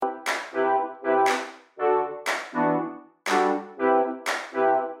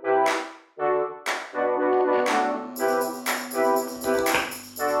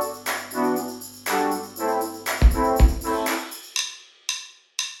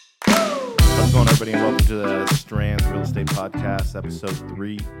How's it going, everybody, and welcome to the Strands Real Estate Podcast, episode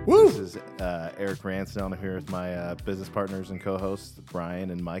 3. Woo! This is Eric Ransell. I'm here with my business partners and co-hosts,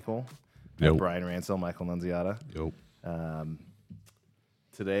 Brian and Michael. Brian Ransell, Michael Nunziata.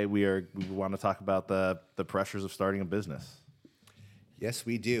 Today we want to talk about the pressures of starting a business. Yes,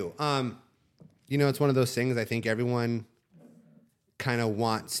 we do. It's one of those things I think everyone kind of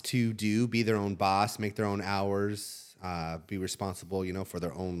wants to do, be their own boss, make their own hours, be responsible, for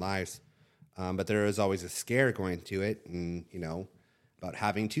their own lives. But there is always a scare going to it and, about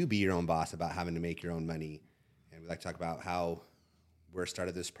having to be your own boss, about having to make your own money. And we like to talk about how we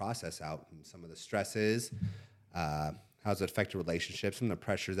started this process out and some of the stresses, how's it affected relationships, some of the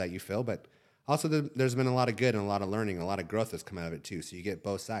pressures that you feel, but also there's been a lot of good and a lot of learning, a lot of growth that's come out of it too. So you get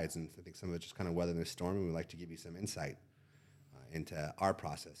both sides, and I think some of it just kind of weathering the storm, and we like to give you some insight into our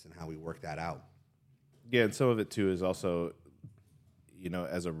process and how we work that out. Yeah, and some of it too is also,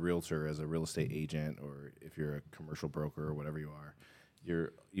 as a realtor, as a real estate agent, or if you're a commercial broker or whatever you are,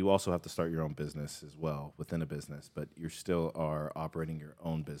 you also have to start your own business as well within a business, but you still are operating your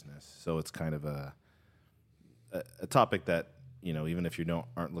own business. So it's kind of a topic that, even if you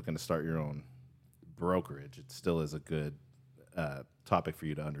aren't looking to start your own brokerage, it still is a good topic for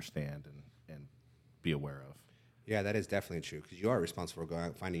you to understand and be aware of. Yeah, that is definitely true, because you are responsible for going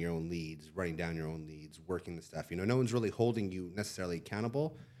out, finding your own leads, writing down your own leads, working the stuff. No one's really holding you necessarily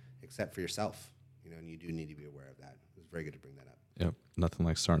accountable except for yourself, and you do need to be aware of that. It was very good to bring that up. Yep, nothing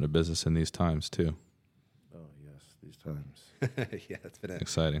like starting a business in these times, too. Oh, yes, these times. Yeah, it's been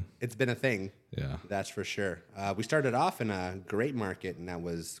exciting. It's been a thing. Yeah. That's for sure. We started off in a great market, and that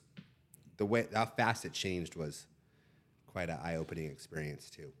was the way how fast it changed was quite an eye-opening experience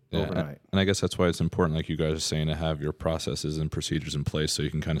too. Yeah, overnight. And I guess that's why it's important, like you guys are saying, to have your processes and procedures in place so you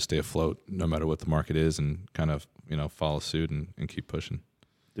can kind of stay afloat no matter what the market is and kind of, follow suit and keep pushing.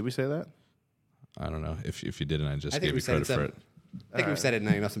 Did we say that? I don't know. If you didn't, I think gave you credit for it. I think we've said it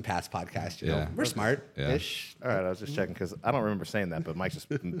in some past podcasts. We're smart-ish. All right, I was just checking because I don't remember saying that, but Mike just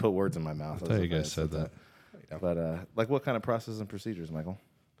put words in my mouth. I thought you guys said that. But what kind of processes and procedures, Michael?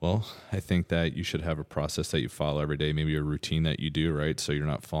 Well, I think that you should have a process that you follow every day, maybe a routine that you do, right? So you're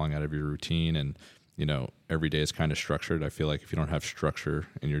not falling out of your routine, and, every day is kind of structured. I feel like if you don't have structure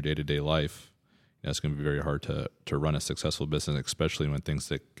in your day-to-day life, it's going to be very hard to run a successful business, especially when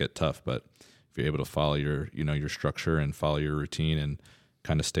things get tough. But if you're able to follow your structure and follow your routine and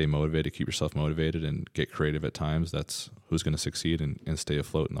kind of stay motivated, keep yourself motivated and get creative at times, that's who's going to succeed and stay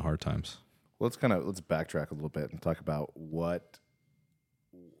afloat in the hard times. Well, let's backtrack a little bit and talk about what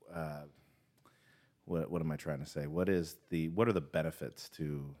am I trying to say? What are the benefits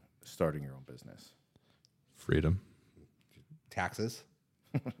to starting your own business? Freedom. Taxes,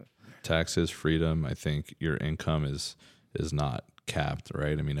 freedom. I think your income is not capped,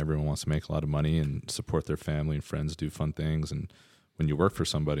 right? I mean, everyone wants to make a lot of money and support their family and friends, do fun things. And when you work for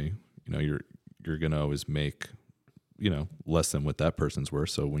somebody, you're going to always make, less than what that person's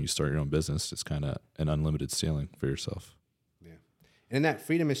worth. So when you start your own business, it's kind of an unlimited ceiling for yourself. Yeah. And that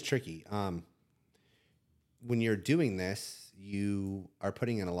freedom is tricky. When you're doing this, you are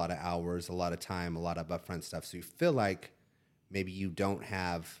putting in a lot of hours, a lot of time, a lot of upfront stuff. So you feel like maybe you don't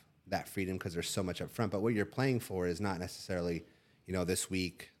have that freedom because there's so much up front. But what you're playing for is not necessarily, this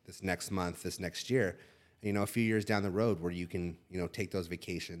week, this next month, this next year, a few years down the road where you can, take those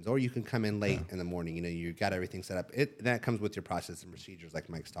vacations, or you can come in late in the morning, you got everything set up. That comes with your process and procedures, like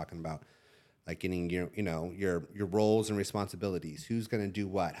Mike's talking about, like getting your roles and responsibilities. Who's going to do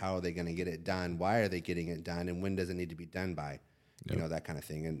what? How are they going to get it done? Why are they getting it done? And when does it need to be done by? That kind of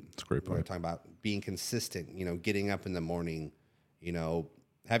thing. And that's a great point. We're talking about being consistent, getting up in the morning,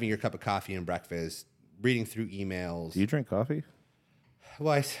 having your cup of coffee and breakfast, reading through emails. Do you drink coffee?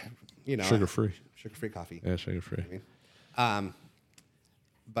 Well, Sugar-free coffee. Yeah, sugar-free.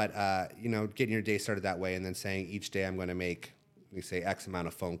 Getting your day started that way, and then saying each day I'm going to make, X amount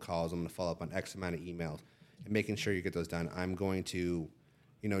of phone calls. I'm going to follow up on X amount of emails, and making sure you get those done. I'm going to,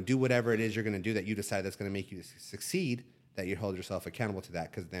 do whatever it is you're going to do that you decide that's going to make you succeed, that you hold yourself accountable to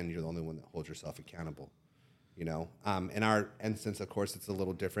that, because then you're the only one that holds yourself accountable. In our instance, of course, it's a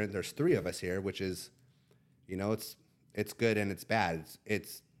little different. There's 3 of us here, which is, it's good and it's bad.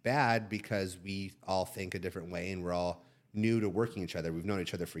 It's bad because we all think a different way and we're all new to working each other. We've known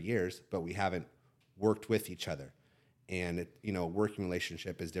each other for years, but we haven't worked with each other. And, a working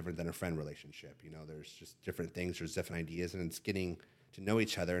relationship is different than a friend relationship. There's just different things, there's different ideas, and it's getting to know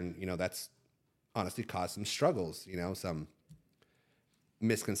each other. And, that's honestly caused some struggles, some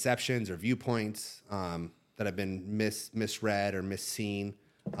misconceptions or viewpoints that have been misread or misseen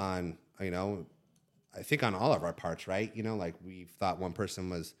on, I think on all of our parts, right? Like we thought one person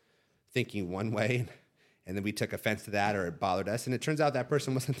was thinking one way, and then we took offense to that, or it bothered us, and it turns out that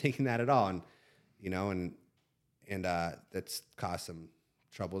person wasn't thinking that at all, and that's caused some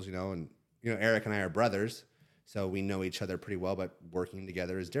troubles, and Eric and I are brothers, so we know each other pretty well, but working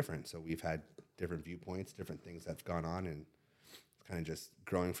together is different. So we've had different viewpoints, different things that's gone on, and it's kind of just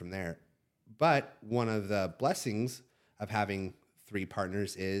growing from there. But one of the blessings of having 3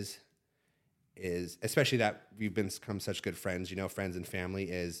 partners is especially that we've become such good friends, friends and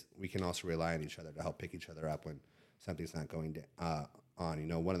family, is we can also rely on each other to help pick each other up when something's not going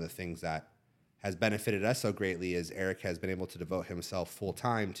on. One of the things that has benefited us so greatly is Eric has been able to devote himself full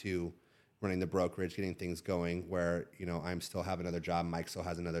time to running the brokerage, getting things going, where, I'm still have another job, Mike still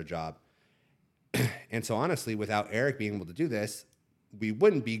has another job. And so honestly, without Eric being able to do this, we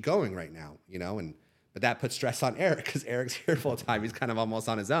wouldn't be going right now, but that puts stress on Eric because Eric's here full time. He's kind of almost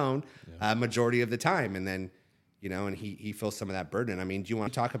on his own majority of the time. And then, and he feels some of that burden. I mean, do you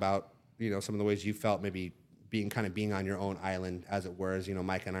want to talk about, some of the ways you felt maybe being on your own island, as it were, as,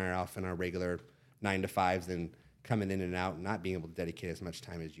 Mike and I are off in our regular 9 to 5s and coming in and out and not being able to dedicate as much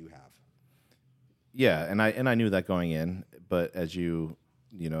time as you have? Yeah. And I knew that going in, but as you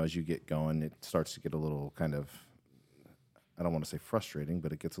get going, it starts to get a little kind of, I don't want to say frustrating,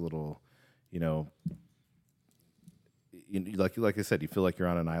 but it gets a little, like I said, you feel like you're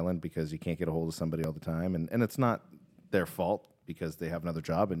on an island because you can't get a hold of somebody all the time, and it's not their fault because they have another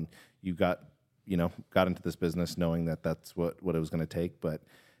job, and you got into this business knowing that that's what it was going to take, but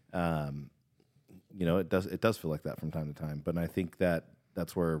it does feel like that from time to time. But I think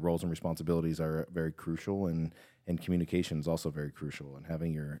that's where roles and responsibilities are very crucial, and communication is also very crucial, and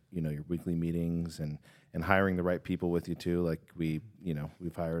having your weekly meetings and hiring the right people with you too. Like we've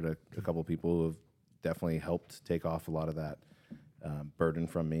hired a couple of people who have definitely helped take off a lot of that burden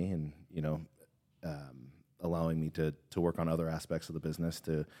from me, and allowing me to work on other aspects of the business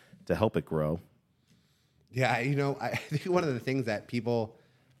to help it grow. Yeah, I think one of the things that people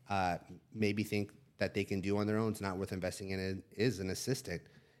maybe think that they can do on their own, it's not worth investing in, is an assistant.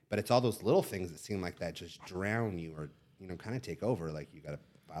 But it's all those little things that seem like that just drown you, or kind of take over. Like you got to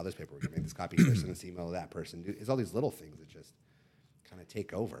file this paperwork, you make this copy, send this email to that person. It's all these little things that just kind of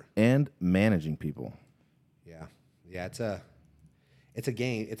take over. And managing people. Yeah, it's a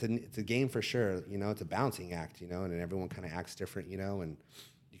game. It's a game for sure. It's a balancing act. And everyone kind of acts different. And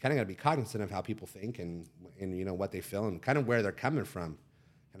you kind of got to be cognizant of how people think and what they feel and kind of where they're coming from.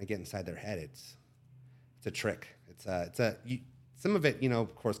 Kind of get inside their head. It's a trick. Some of it,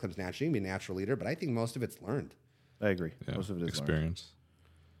 of course, comes naturally. You can be a natural leader, but I think most of it's learned. I agree. Yeah. Most of it is experience.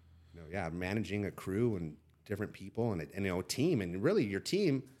 Managing a crew and different people and a team, and really your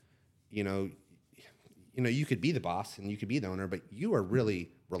team, you could be the boss and you could be the owner, but you are really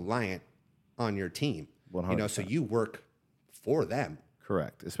reliant on your team. 100%. So you work for them.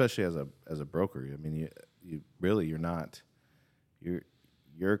 Correct. Especially as a broker. I mean, you're not.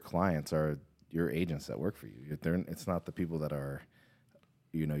 Your clients are your agents that work for you. It's not the people that are,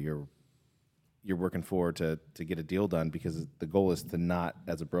 you're working for to get a deal done, because the goal is to not,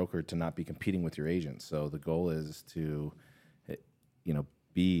 as a broker, to not be competing with your agents. So the goal is to,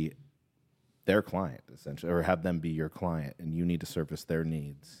 be their client essentially, or have them be your client, and you need to service their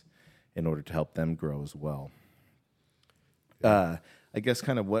needs in order to help them grow as well. I guess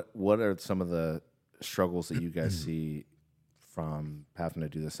kind of what are some of the struggles that you guys see from having to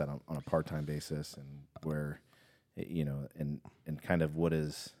do this on a part-time basis, and where, and kind of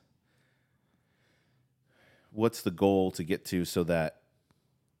what's the goal to get to so that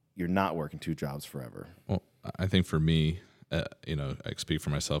you're not working 2 jobs forever? Well, I think for me, I speak for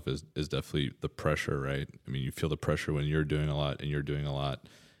myself, is definitely the pressure, right? I mean, you feel the pressure when you're doing a lot and you're doing a lot,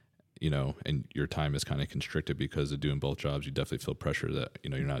 and your time is kind of constricted because of doing both jobs. You definitely feel pressure that,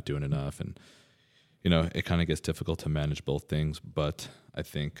 you're not doing enough, and it kind of gets difficult to manage both things. But I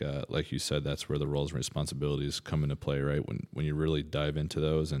think, like you said, that's where the roles and responsibilities come into play, right? When you really dive into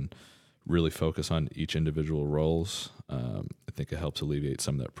those and really focus on each individual roles, I think it helps alleviate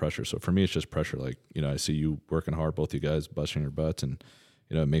some of that pressure. So for me, it's just pressure. Like, I see you working hard, both you guys busting your butts, and,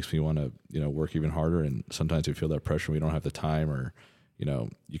 it makes me want to, work even harder. And sometimes we feel that pressure. We don't have the time, or,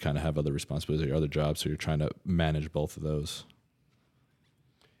 you kind of have other responsibilities, or other jobs. So you're trying to manage both of those.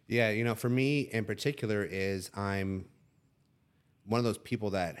 Yeah, for me in particular I'm one of those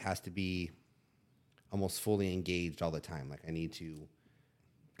people that has to be almost fully engaged all the time. Like I need to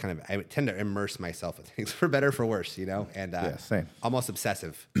I tend to immerse myself in things, for better or for worse, and same. Almost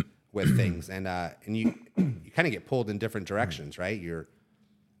obsessive with things. And you kind of get pulled in different directions, right?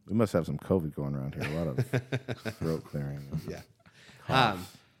 We must have some COVID going around here. A lot of throat clearing. Yeah.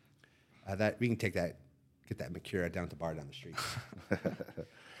 That we can get that Mercura down at the bar down the street.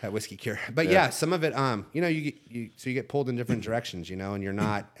 That whiskey cure. But yeah, some of it, you get pulled in different directions, and you're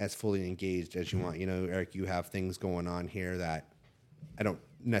not as fully engaged as you want. Eric, you have things going on here that I don't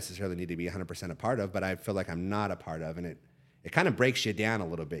necessarily need to be 100% a part of, but I feel like I'm not a part of, and it kind of breaks you down a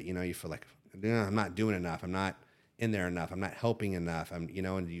little bit. You feel like, I'm not doing enough. I'm not in there enough. I'm not helping enough. And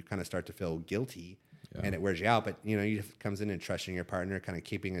you kind of start to feel guilty, and it wears you out. But you comes in and trusting your partner, kind of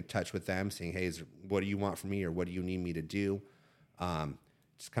keeping in touch with them, saying, "Hey, what do you want from me, or what do you need me to do?"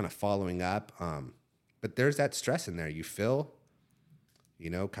 Just kind of following up. But there's that stress in there. You feel,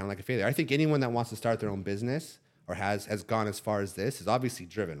 kind of like a failure. I think anyone that wants to start their own business or has gone as far as this is obviously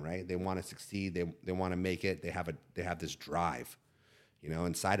driven, right? They want to succeed. They want to make it. They have this drive,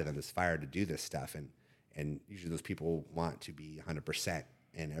 inside of them, this fire to do this stuff. And usually those people want to be 100%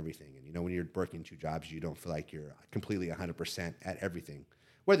 in everything. And, when you're working 2 jobs, you don't feel like you're completely 100% at everything.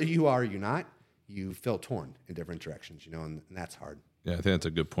 Whether you are or you're not, you feel torn in different directions, and that's hard. Yeah, I think that's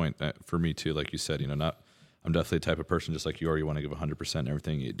a good point for me too. Like you said, I'm definitely the type of person just like you are. You want to give 100% in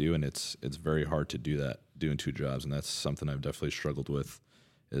everything you do, and it's very hard to do that doing 2 jobs, and that's something I've definitely struggled with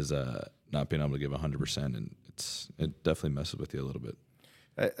is not being able to give 100%, and it definitely messes with you a little bit.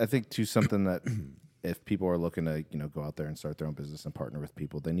 I think too something that if people are looking to go out there and start their own business and partner with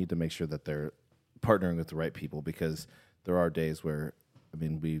people, they need to make sure that they're partnering with the right people, because there are days where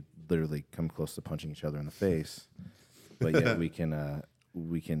we literally come close to punching each other in the face, but yet we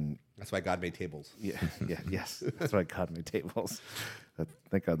can. That's why God made tables. Yes. That's why God made tables.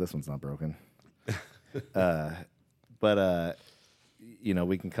 Thank God this one's not broken. But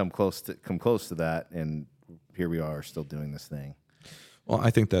we can come close to that, and here we are still doing this thing. Well, I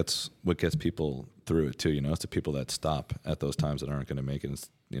think that's what gets people through it too. It's the people that stop at those times that aren't going to make it. It's,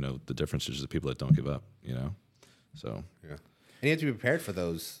 the difference is the people that don't give up. So yeah, and you have to be prepared for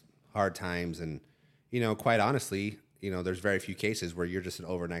those hard times, and quite honestly, there's very few cases where you're just an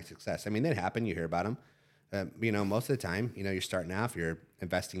overnight success. They happen. You hear about them. Most of the time, you're starting off, you're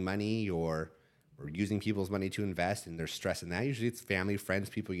investing money or using people's money to invest, and there's stress in that. Usually it's family, friends,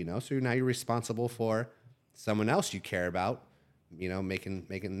 people So now you're responsible for someone else you care about,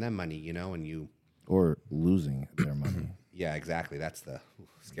 making them money, and you... Or losing their money. Yeah, exactly. That's the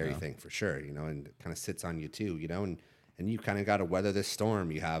scary thing for sure, and it kind of sits on you too, and you kind of got to weather this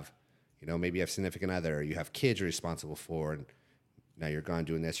storm. You have... maybe you have a significant other, or you have kids you're responsible for, and now you're gone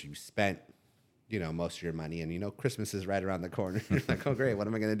doing this. You spent, most of your money, and Christmas is right around the corner. You're like, oh great, what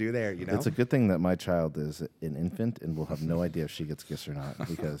am I going to do there? It's a good thing that my child is an infant and will have no idea if she gets gifts or not,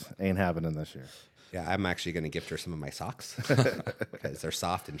 because ain't happening this year. Yeah, I'm actually going to gift her some of my socks because they're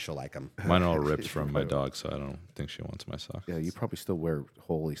soft and she'll like them. Mine are all ripped from my dog, so I don't think she wants my socks. Yeah, you probably still wear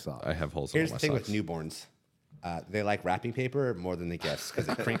holy socks. I have holes Here's in all my the thing socks. with newborns. They like wrapping paper more than the gifts because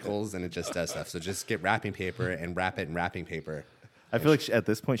it crinkles and it just does stuff. So just get wrapping paper and wrap it in wrapping paper. I feel like at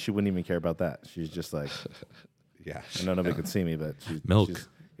this point she wouldn't even care about that. She's just like, yeah. I know nobody could see me, but Milk.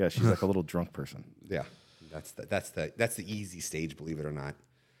 She's like a little drunk person. Yeah, that's the easy stage, believe it or not.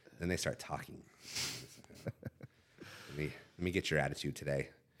 Then they start talking. Let me get your attitude today.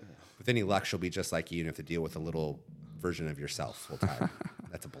 With any luck, she'll be just like you and have to deal with a little version of yourself full time.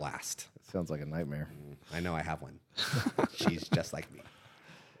 That's a blast. Sounds like a nightmare. I know I have one. She's just like me.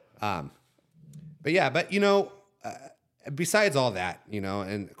 But besides all that,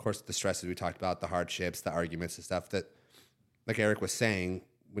 and of course the stresses we talked about, the hardships, the arguments and stuff that, like Eric was saying,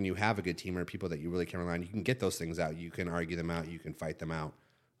 when you have a good team or people that you really can rely on, you can get those things out. You can argue them out. You can fight them out.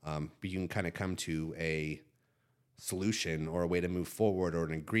 But you can kind of come to a solution or a way to move forward or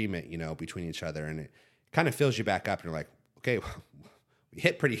an agreement, between each other. And it kind of fills you back up. And you're like, okay, we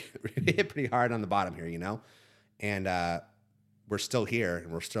hit pretty hard on the bottom here, and we're still here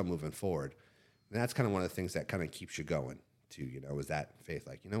and we're still moving forward. And that's kind of one of the things that kind of keeps you going too, is that faith.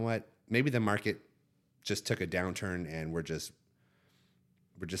 Like, you know what, maybe the market just took a downturn and we're just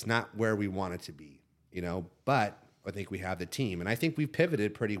not where we want it to be, but I think we have the team, and I think we've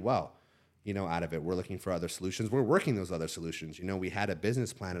pivoted pretty well, out of it. We're looking for other solutions. We're working those other solutions. We had a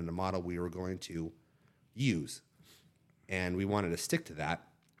business plan and a model we were going to use, and we wanted to stick to that,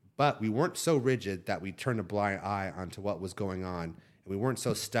 but we weren't so rigid that we turned a blind eye onto what was going on, and we weren't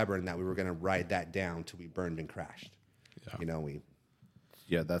so stubborn that we were going to ride that down till we burned and crashed. Yeah.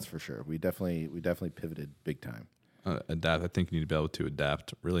 Yeah, that's for sure. We definitely pivoted big time. Adapt. I think you need to be able to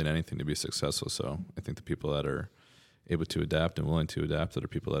adapt really in anything to be successful. So I think the people that are able to adapt and willing to adapt are the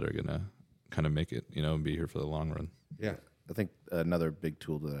people that are going to kind of make it, and be here for the long run. Yeah. I think another big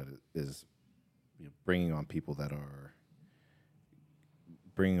tool to that is bringing on people that are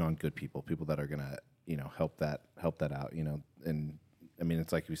bringing on good people that are going to, help that out, and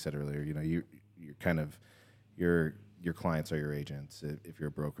it's like we said earlier, you're your clients are your agents if you're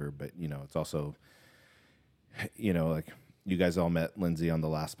a broker, but it's also, like you guys all met Lindsay on the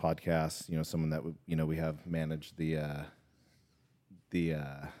last podcast, someone that we have managed the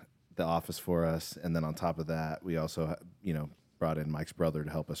office for us, and then on top of that, we also brought in Mike's brother to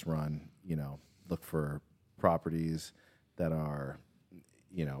help us run, look for properties that are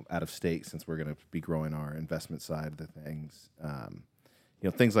out of state, since we're going to be growing our investment side of the things,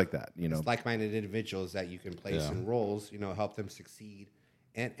 things like that. It's like-minded individuals that you can place in roles, help them succeed,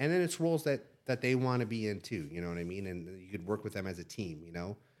 and then it's roles that they want to be in too. You know what I mean? And you could work with them as a team.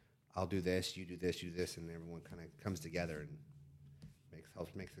 I'll do this, you do this, you do this, and everyone kind of comes together and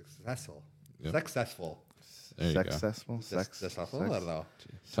helps make it successful. Yep. Successful. There you go. Successful. What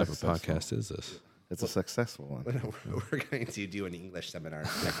type of podcast is this? It's a successful one. We're going to do an English seminar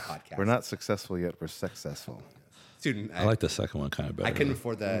next podcast. We're not successful yet. We're successful. Student, I like the second one kind of better. I couldn't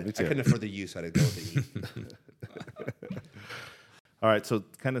afford the U, so I had to go with the E. All right, so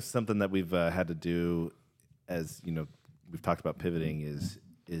kind of something that we've had to do, as we've talked about pivoting,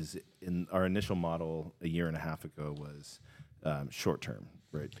 is in our initial model a year and a half ago was short term,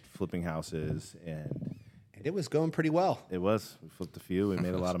 right? Flipping houses, and it was going pretty well. It was. We flipped a few, we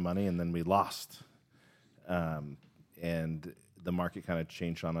made a lot of money, and then we lost. And the market kind of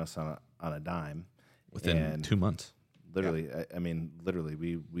changed on us on a dime. Within 2 months. Literally, yeah. Literally,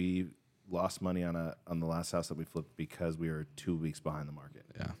 we lost money on the last house that we flipped because we were 2 weeks behind the market.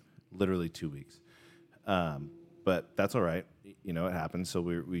 Yeah. Literally 2 weeks. But that's all right. It happens. So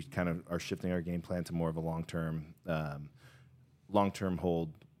we kind of are shifting our game plan to more of a long-term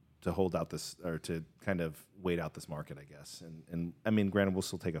hold, to hold out this, or to kind of wait out this market, I guess. And granted, we'll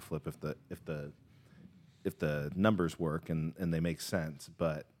still take a flip if the numbers work and they make sense.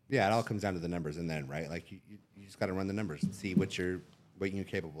 But yeah, it all comes down to the numbers, and then right, like you just got to run the numbers and see what you're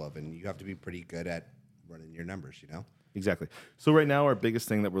capable of, and you have to be pretty good at running your numbers. Exactly. So right now, our biggest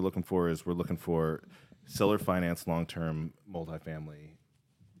thing that we're looking for seller finance long-term multifamily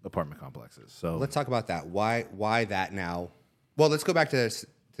apartment complexes. So let's talk about that. Why that now? Well, let's go back to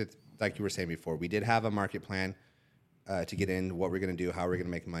like you were saying before. We did have a market plan to get in, what we're going to do, how we're going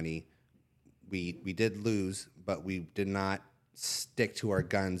to make money. We did lose, but we did not stick to our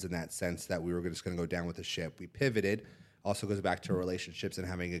guns in that sense that we were just going to go down with the ship. We pivoted. Also goes back to relationships and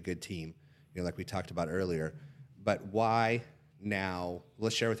having a good team, like we talked about earlier. But why now?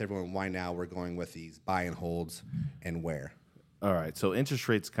 Let's share with everyone why now we're going with these buy and holds, and where. All right. So interest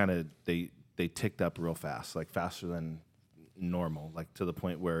rates kind of they ticked up real fast, like faster than normal, like to the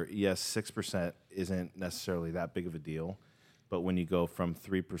point where, yes, 6% isn't necessarily that big of a deal, but when you go from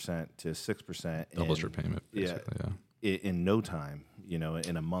 3% to 6%, doubles your payment, basically. Yeah. In no time,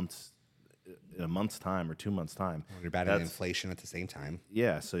 in a month's time or 2 months' time. When you're battling inflation at the same time.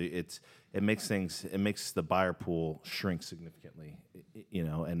 Yeah, so it makes the buyer pool shrink significantly,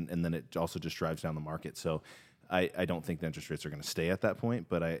 and then it also just drives down the market. So I don't think the interest rates are going to stay at that point,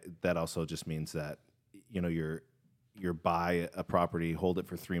 but that also just means that you're buy a property, hold it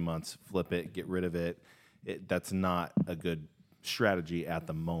for 3 months, flip it, get rid of it. That's not a good strategy at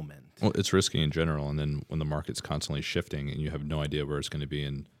the moment. Well, it's risky in general, and then when the market's constantly shifting and you have no idea where it's going to be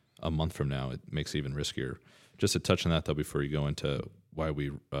in a month from now, it makes it even riskier. Just to touch on that, though, before you go into why we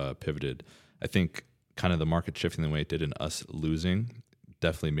pivoted, I think kind of the market shifting the way it did and us losing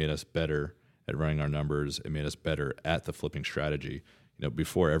definitely made us better at running our numbers. It made us better at the flipping strategy.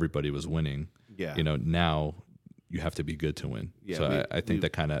 Before everybody was winning. Yeah. Now you have to be good to win. Yeah, so I think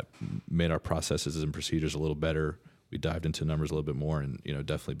that kind of made our processes and procedures a little better. We dived into numbers a little bit more, and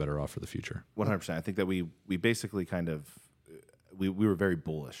definitely better off for the future. 100%. I think that we basically kind of we were very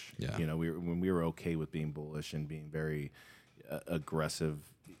bullish. Yeah. When we were okay with being bullish and being very aggressive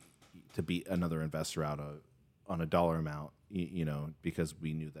to beat another investor out on a dollar amount. Because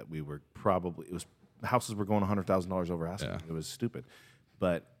we knew that we were houses were going $100,000 over asking. Yeah. It was stupid.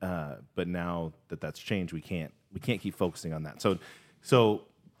 But now that's changed, we can't keep focusing on that. So.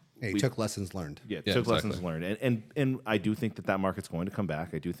 We took lessons learned. Yeah, took lessons learned, and I do think that market's going to come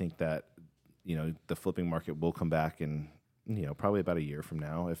back. I do think that the flipping market will come back in probably about a year from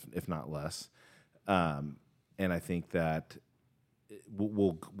now, if not less. And I think that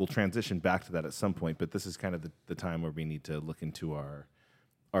we'll transition back to that at some point. But this is kind of the time where we need to look into our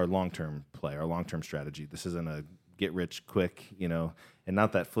long-term play, our long-term strategy. This isn't a get rich quick, and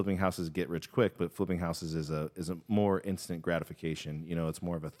not that flipping houses get rich quick, but flipping houses is a more instant gratification. It's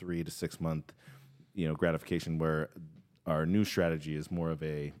more of a 3 to 6 month, gratification, where our new strategy is more of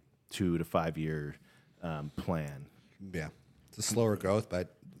a 2 to 5 year plan. Yeah, it's a slower growth,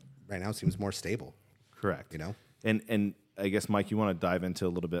 but right now it seems more stable. Correct. And I guess, Mike, you want to dive into a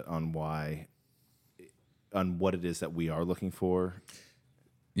little bit on why on what it is that we are looking for?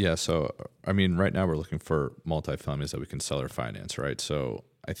 Yeah, so I mean, right now we're looking for multifamilies that we can seller finance, right? So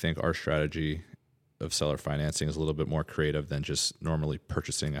I think our strategy of seller financing is a little bit more creative than just normally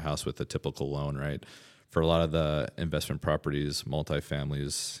purchasing a house with a typical loan, right? For a lot of the investment properties,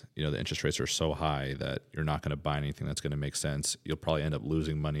 multifamilies, the interest rates are so high that you're not going to buy anything that's going to make sense. You'll probably end up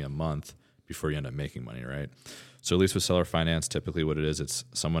losing money a month before you end up making money, right? So at least with seller finance, typically what it is, it's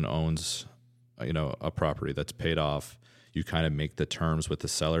someone owns, a property that's paid off. You kind of make the terms with the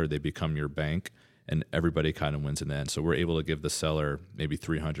seller, they become your bank, and everybody kind of wins in the end. So we're able to give the seller maybe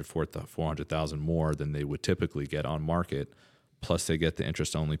 $300,000, $400,000 more than they would typically get on market. Plus they get the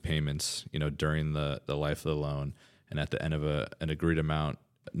interest only payments, during the life of the loan. And at the end of an agreed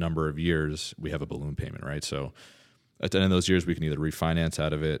number of years, we have a balloon payment, right? So at the end of those years, we can either refinance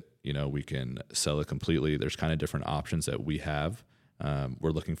out of it, we can sell it completely. There's kind of different options that we have.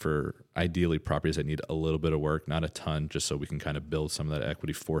 We're looking for ideally properties that need a little bit of work, not a ton, just so we can kind of build some of that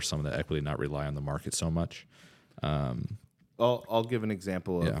equity, force some of that equity, not rely on the market so much. I'll give an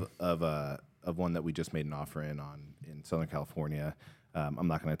example of one that we just made an offer in Southern California. I'm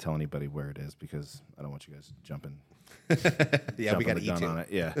not going to tell anybody where it is because I don't want you guys jumping. Yeah, we got to eat on it.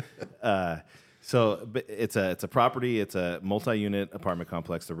 Yeah. So but it's a property. It's a multi-unit apartment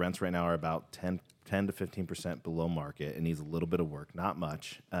complex. The rents right now are about 10 to 15% below market. It needs a little bit of work, not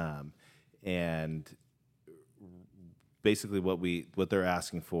much. And basically what they're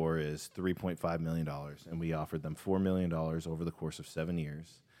asking for is $3.5 million, and we offered them $4 million over the course of 7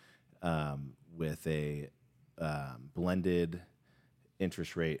 years, with a blended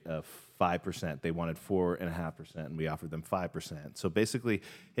interest rate of 5%. They wanted 4.5%, and we offered them 5%. So basically,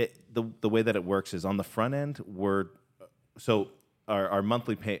 the way that it works is on the front end, our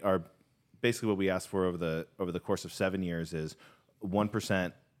monthly pay, basically what we asked for over the course of 7 years is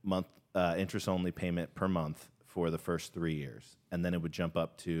 1% month interest only payment per month for the first 3 years, and then it would jump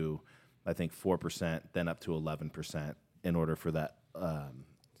up to, I think, 4%, then up to 11% in order for that.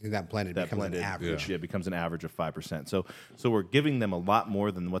 That blended becomes an average. Yeah, it becomes an average of 5%. So we're giving them a lot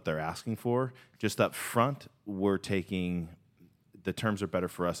more than what they're asking for. Just up front, the terms are better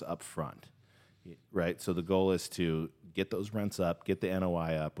for us up front, right? So the goal is to get those rents up, get the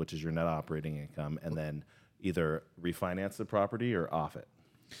NOI up, which is your net operating income, and then either refinance the property or off it.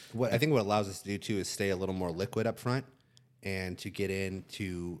 I think what allows us to do too is stay a little more liquid up front, and to get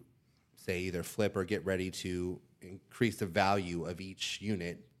into, say, either flip or get ready to increase the value of each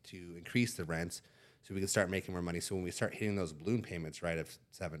unit to increase the rents, so we can start making more money. So when we start hitting those balloon payments, right, of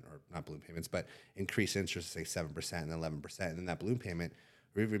not balloon payments, but increased interest, say 7% and 11%, and then that balloon payment,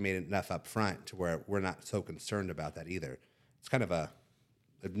 we've made enough up front to where we're not so concerned about that either. It's kind of a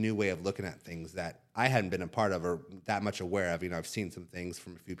new way of looking at things that I hadn't been a part of or that much aware of. I've seen some things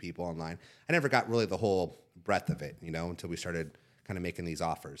from a few people online. I never got really the whole breadth of it, until we started kind of making these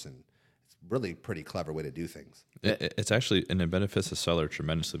offers. And it's really pretty clever way to do things. It's actually, and it benefits the seller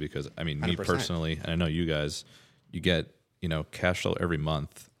tremendously because, me 100%. personally, and I know you guys, you get, cash flow every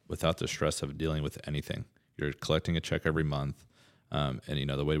month without the stress of dealing with anything. You're collecting a check every month. And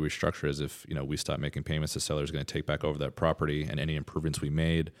the way we structure is if we stop making payments, the seller is going to take back over that property, and any improvements we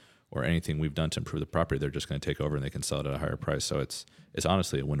made or anything we've done to improve the property, they're just going to take over and they can sell it at a higher price. So it's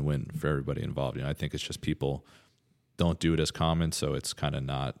honestly a win-win for everybody involved. I think it's just people don't do it as common, so it's kind of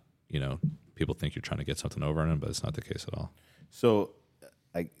not. People think you're trying to get something over on them, but it's not the case at all. So,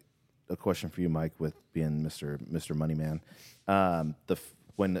 a question for you, Mike, with being Mr. Moneyman,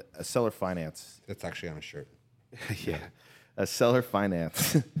 when a seller finance, That's actually on a shirt. yeah. A seller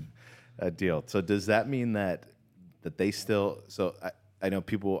finance deal. So does that mean that they still? So I know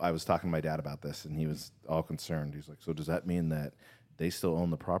people. I was talking to my dad about this, and he was all concerned. He's like, "So does that mean that they still own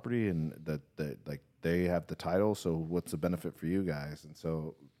the property and that they have the title? So what's the benefit for you guys?" And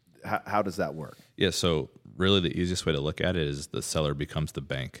so, how does that work? Yeah. So really, the easiest way to look at it is the seller becomes the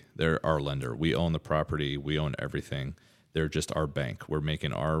bank. They're our lender. We own the property. We own everything. They're just our bank. We're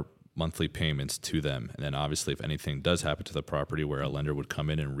making our monthly payments to them. And then obviously if anything does happen to the property where a lender would come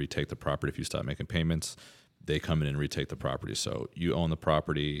in and retake the property, if you stop making payments, they come in and retake the property. So you own the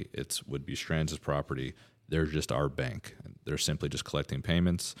property. It would be Strands' property. They're just our bank. They're simply just collecting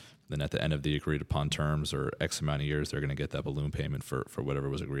payments. Then at the end of the agreed upon terms or X amount of years, they're going to get that balloon payment for whatever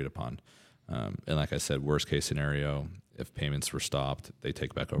was agreed upon. And like I said, worst case scenario, if payments were stopped, they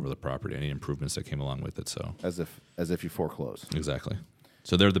take back over the property, any improvements that came along with it. So as if you foreclose. Exactly.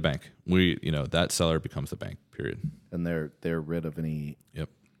 So they're the bank. That seller becomes the bank, period. And they're rid of any. Yep.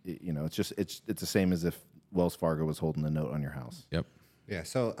 It's the same as if Wells Fargo was holding the note on your house. Yep. Yeah.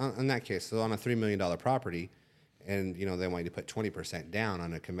 So in that case, so on a $3 million property, and they want you to put 20% down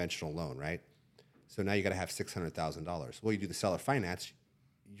on a conventional loan, right? So now you got to have $600,000. Well, you do the seller finance,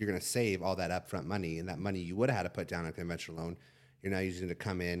 you're going to save all that upfront money, and that money you would have had to put down on a conventional loan, you're now using to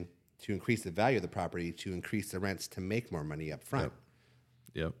come in to increase the value of the property, to increase the rents, to make more money up front.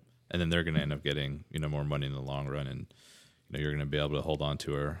 Yep. And then they're going to end up getting, more money in the long run, and you're going to be able to hold on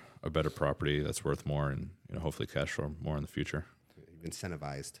to a better property that's worth more, and hopefully cash flow more in the future.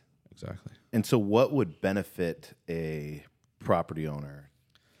 Incentivized. Exactly. And so, what would benefit a property owner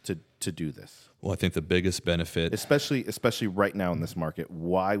to do this? Well, I think the biggest benefit, especially right now in this market,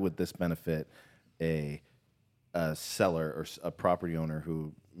 why would this benefit a seller or a property owner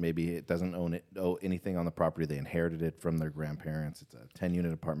who maybe it doesn't owe anything on the property? They inherited it from their grandparents. It's a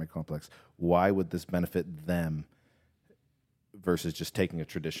 10-unit apartment complex. Why would this benefit them versus just taking a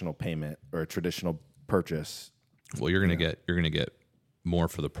traditional payment or a traditional purchase? Well, you're going to get more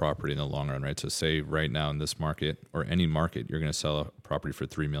for the property in the long run, right? So say right now in this market or any market, you're going to sell a property for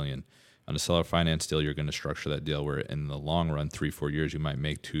 $3 million. On a seller finance deal, you're going to structure that deal where in the long run, 3-4 years, you might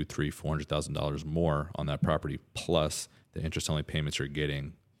make $200,000-$400,000 more on that property, plus the interest only payments you're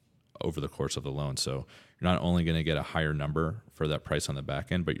getting over the course of the loan. So you're not only going to get a higher number for that price on the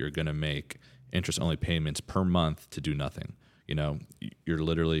back end, but you're going to make interest only payments per month to do nothing. You're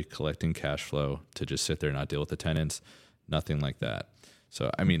literally collecting cash flow to just sit there and not deal with the tenants, nothing like that. So,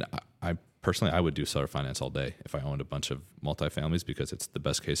 I personally, I would do seller finance all day if I owned a bunch of multifamilies because it's the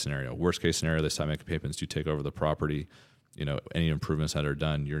best case scenario. Worst case scenario, they stop making payments, you take over the property, any improvements that are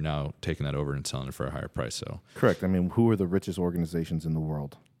done, you're now taking that over and selling it for a higher price. So correct. Who are the richest organizations in the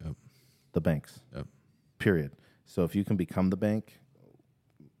world? Yep. The banks. Yep. Period. So if you can become the bank,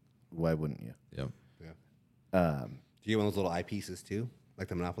 why wouldn't you? Yep. Yeah. Do you want those little eyepieces too, like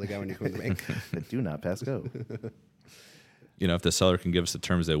the Monopoly guy when you come to the bank? Do not pass go. If the seller can give us the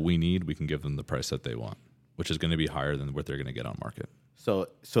terms that we need, we can give them the price that they want, which is going to be higher than what they're going to get on market. So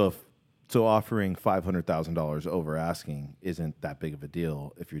offering $500,000 over asking isn't that big of a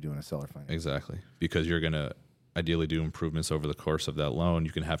deal if you're doing a seller finance. Exactly, because you're going to ideally do improvements over the course of that loan.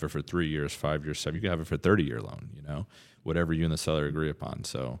 You can have it for 3 years, 5 years, 7. You can have it for a 30-year loan. Whatever you and the seller agree upon.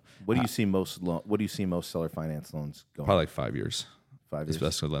 So, what do you see most? What do you see most seller finance loans going? Probably like 5 years. 5 years.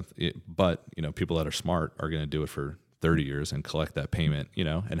 Best length. But people that are smart are going to do it for 30 years and collect that payment,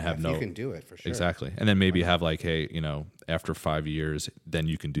 and have you can do it for sure. Exactly. And then maybe have like, hey, after 5 years, then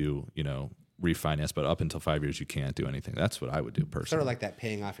you can do, refinance, but up until 5 years, you can't do anything. That's what I would do personally. Sort of like that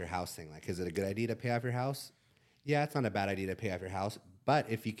paying off your house thing. Like, is it a good idea to pay off your house? Yeah, it's not a bad idea to pay off your house. But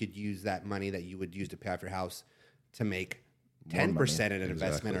if you could use that money that you would use to pay off your house to make 10% in an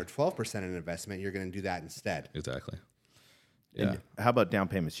investment or 12% in an investment, you're going to do that instead. Exactly. Yeah. And how about down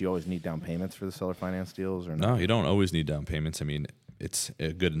payments? You always need down payments for the seller finance deals, or no? You don't always need down payments. It's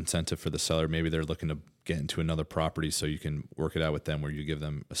a good incentive for the seller. Maybe they're looking to get into another property, so you can work it out with them where you give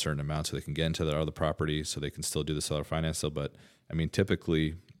them a certain amount so they can get into their other property, so they can still do the seller finance deal. But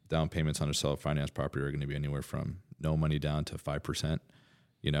typically down payments on a seller finance property are going to be anywhere from no money down to 5%.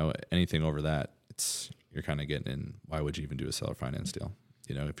 Anything over that, you're kind of getting in. Why would you even do a seller finance deal?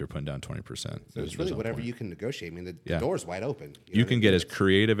 If you're putting down 20%. So it's really whatever you can negotiate. The door's wide open. You can get as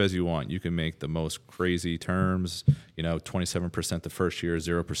creative as you want. You can make the most crazy terms, 27% the first year,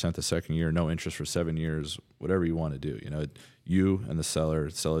 0% the second year, no interest for 7 years, whatever you want to do. You and the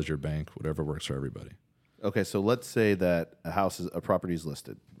seller's your bank, whatever works for everybody. Okay, so let's say that a property is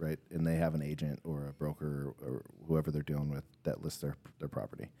listed, right? And they have an agent or a broker or whoever they're dealing with that lists their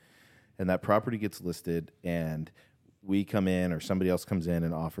property. And that property gets listed, and we come in or somebody else comes in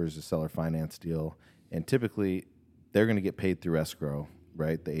and offers a seller finance deal, and typically they're going to get paid through escrow,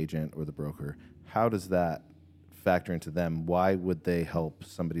 right? The agent or the broker. How does that factor into them? Why would they help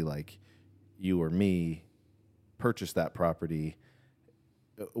somebody like you or me purchase that property?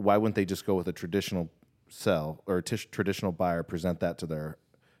 Why wouldn't they just go with a traditional sell or traditional buyer, present that to their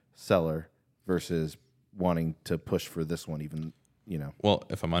seller versus wanting to push for this one even? Well,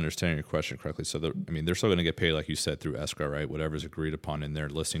 if I'm understanding your question correctly, so they're still going to get paid, like you said, through escrow, right? Whatever's agreed upon in their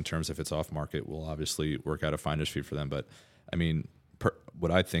listing terms. If it's off market, we'll obviously work out a finder's fee for them. But what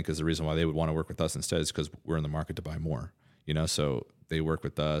I think is the reason why they would want to work with us instead is because we're in the market to buy more. So they work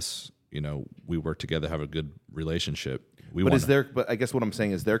with us. We work together, have a good relationship. But I guess what I'm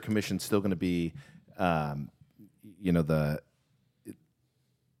saying is their commission's still going to be, the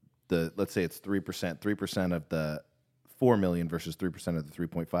let's say it's 3% of the 4 million versus 3% of the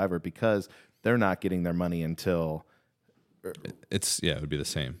 3.5, or because they're not getting their money until it would be the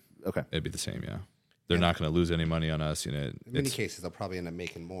same. Okay. It'd be the same. Yeah. They're not going to lose any money on us. In many cases, they'll probably end up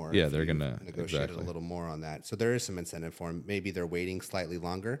making more. Yeah. They're going to negotiate a little more on that. So there is some incentive for them. Maybe they're waiting slightly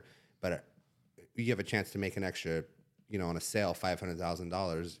longer, but you have a chance to make an extra, on a sale,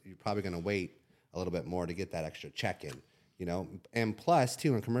 $500,000. You're probably going to wait a little bit more to get that extra check in, you know. And plus,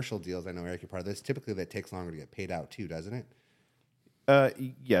 too, in commercial deals, I know, Eric, you're part of this, typically that takes longer to get paid out, too, doesn't it?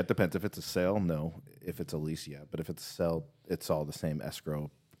 Yeah, it depends. If it's a sale, no. If it's a lease, yeah. But if it's a sale, it's all the same escrow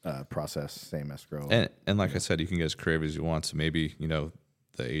process, same escrow. And like I said, you can get as creative as you want. So maybe,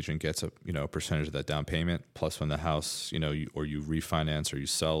 the agent gets a percentage of that down payment, plus when the house, you refinance or you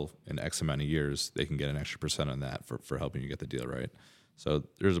sell in X amount of years, they can get an extra percent on that for helping you get the deal right. So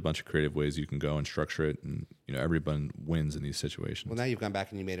there's a bunch of creative ways you can go and structure it, and everyone wins in these situations. Well, now you've gone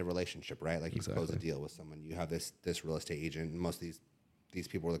back and you made a relationship, right? Like you've Exactly. closed a deal with someone. You have this real estate agent, and most of these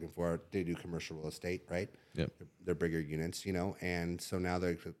people we're looking for, they do commercial real estate, right? Yep. They're bigger units, and so now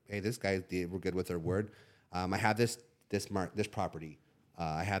they're, hey, this guy, we're good with their word. I have this property.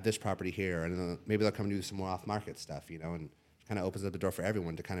 I have this property here, and then maybe they'll come do some more off-market stuff, and it kind of opens up the door for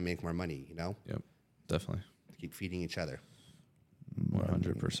everyone to kind of make more money, Yep, definitely. to keep feeding each other.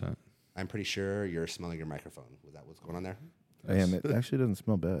 100%. I'm pretty sure you're smelling your microphone. Was that what's going on there? I am. It actually doesn't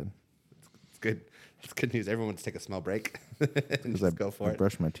smell bad. It's good. It's good news. Everyone wants to take a smell break and Because just go for I it.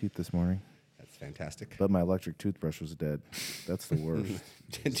 brushed my teeth this morning, That's fantastic. but my electric toothbrush was dead. That's the worst.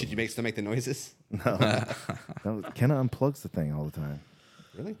 Did you still make the noises? Kenna unplugs the thing all the time.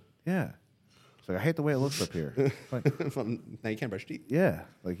 Really? Yeah. It's like, I hate the way it looks up here. Like, Well, now you can't brush teeth. yeah.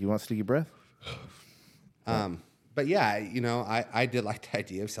 Like, you want sticky breath? But yeah, I did like the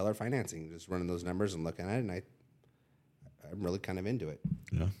idea of seller financing, just running those numbers and looking at it, and I'm really kind of into it.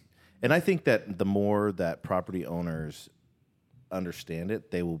 Yeah. And I think that the more that property owners understand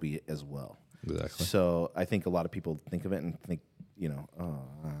it, they will be as well. Exactly. So I think a lot of people think of it and think, oh,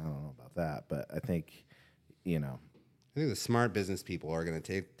 I don't know about that. But I think, I think the smart business people are going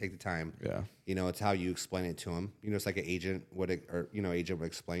to take the time. Yeah. It's how you explain it to them. It's like an agent would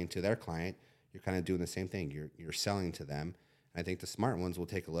explain to their client. You're kind of doing the same thing. You're selling to them. And I think the smart ones will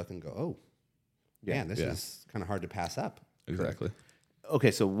take a look and go, oh, man, this is kind of hard to pass up. Exactly.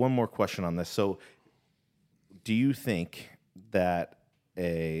 Okay, so one more question on this. So do you think that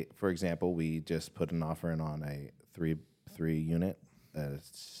for example, we just put an offer in on a three unit,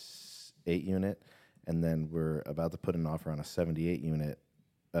 8 unit, and then we're about to put an offer on a 78 unit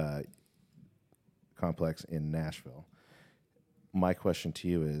complex in Nashville. My question to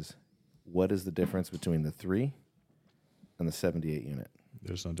you is, what is the difference between the 3 and the 78 unit?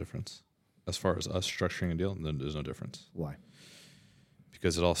 There's no difference. As far as us structuring a deal, then there's no difference. Why?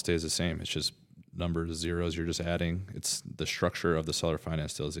 Because it all stays the same. It's just numbers, zeros, you're just adding. It's the structure of the seller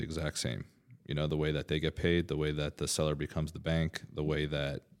finance deal is the exact same. The way that they get paid, the way that the seller becomes the bank, the way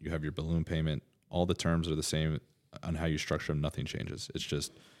that you have your balloon payment, all the terms are the same on how you structure them. Nothing changes. It's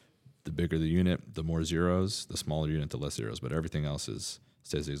just the bigger the unit, the more zeros, the smaller unit, the less zeros. But everything else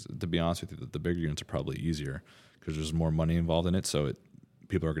stays. To be honest with you, the bigger units are probably easier because there's more money involved in it. So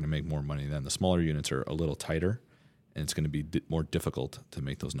people are going to make more money then. The smaller units are a little tighter, and it's going to be more difficult to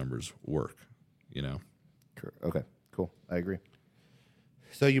make those numbers work. Okay, cool. I agree.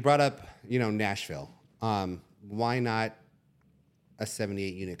 So you brought up, Nashville. Why not a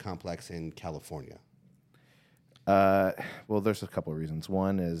 78 unit complex in California? Well, there's a couple of reasons.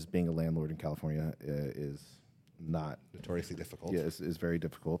 One is being a landlord in California is not Notoriously difficult. Yeah, is very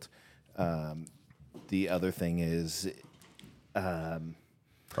difficult. The other thing is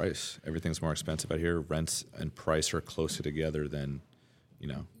Price. Everything's more expensive out here. Rents and price are closer together than,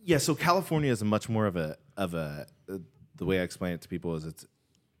 Yeah, so California is much more of a the way I explain it to people is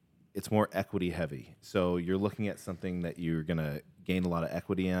it's more equity heavy. So you're looking at something that you're going to gain a lot of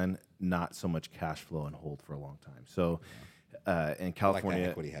equity on, not so much cash flow and hold for a long time. So in California, I like that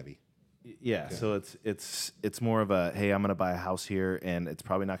equity heavy. Yeah, so it's more of a, hey, I'm going to buy a house here, and it's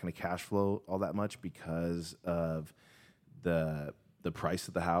probably not going to cash flow all that much because of the price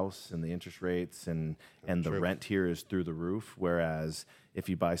of the house and the interest rates and the rent here is through the roof. Whereas if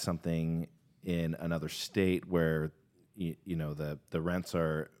you buy something in another state where the rents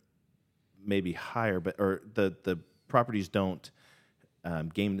are maybe higher, or the properties don't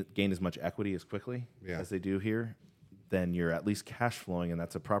gain as much equity as quickly as they do here, then you're at least cash flowing, and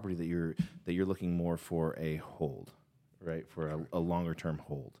that's a property that you're looking more for a hold, right? For a longer term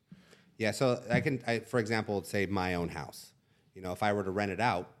hold. Yeah, so I for example, say my own house. If I were to rent it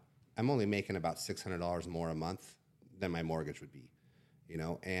out, I'm only making about $600 more a month than my mortgage would be.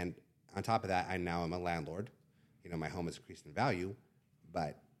 And on top of that, I now am a landlord. My home has increased in value,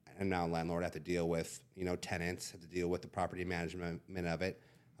 but I'm now a landlord. I have to deal with tenants, have to deal with the property management of it.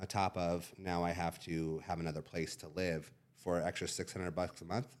 On top of now, I have to have another place to live for an extra $600 a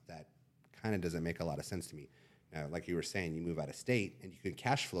month. That kind of doesn't make a lot of sense to me. Now, like you were saying, you move out of state and you can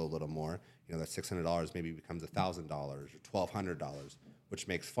cash flow a little more. That $600 maybe becomes $1,000 or $1,200. which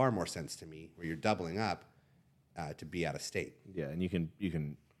makes far more sense to me, where you're doubling up to be out of state. Yeah, and you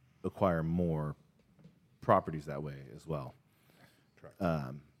can acquire more properties that way as well.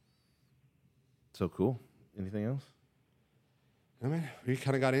 Correct. So cool. Anything else? I mean, we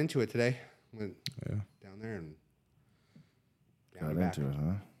kind of got into it today. Went Yeah. down there and down Got and back. into it,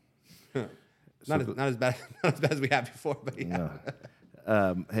 huh? Not as bad as we had before, but yeah.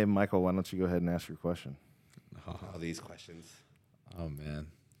 No. Hey, Michael, why don't you go ahead and ask your question? All these questions. Oh man.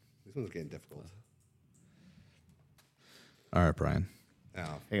 This one's getting difficult. All right, Brian.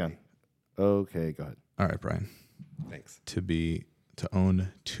 Oh, Hang on. Okay, go ahead. All right, Brian. thanks. To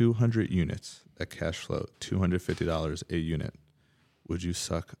own 200 units at cash flow, $250 a unit, would you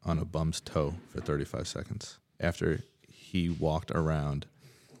suck on a bum's toe for 35 seconds after he walked around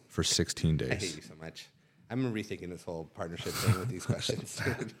for 16 I hate days? you so much. I'm rethinking this whole partnership thing with these questions.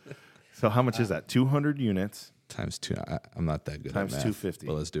 So how much is that? 200 units. Times two. I'm not that good Times at math. 250.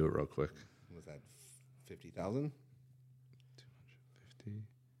 But let's do it real quick. Was that 50,000?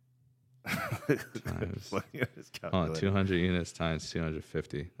 250 times. Just Hold on, calculate. 200 units times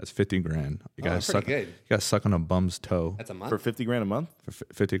 250. That's 50 grand. You Oh, guys pretty suck. good. You guys suck on a bum's toe That's a month. For 50 grand a month? for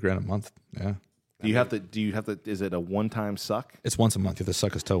 50 grand a month. Yeah, Do you have to, is it a one-time suck? it's once a month. You have to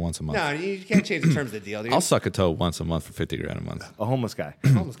suck his toe once a month. No, you can't change the terms of the deal, dude. I'll suck a toe once a month for 50 grand a month. A homeless guy.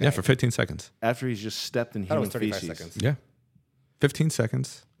 Almost got Yeah, it. for 15 seconds. After he's just stepped in I thought it was human 35 feces. seconds. Yeah, 15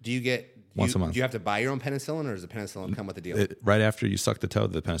 seconds. Do you get Once a month. Do you have to buy your own penicillin, or does the penicillin come with the deal? Right after you suck the toe,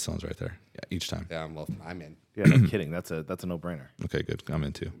 the penicillin's right there. Yeah, each time. Yeah, well, I'm in. Yeah, no kidding. That's a no-brainer. Okay, good. I'm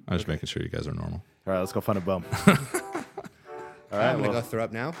in too. I'm just making sure you guys are normal. All right, let's go find a bum. All right, I'm gonna well, go throw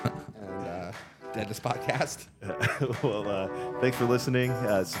up now and dead this podcast. thanks for listening.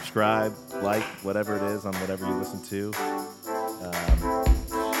 Subscribe, like, whatever it is on whatever you listen to.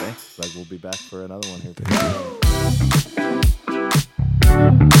 Thanks. Like, we'll be back for another one here.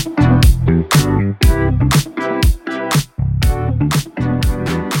 Thank you.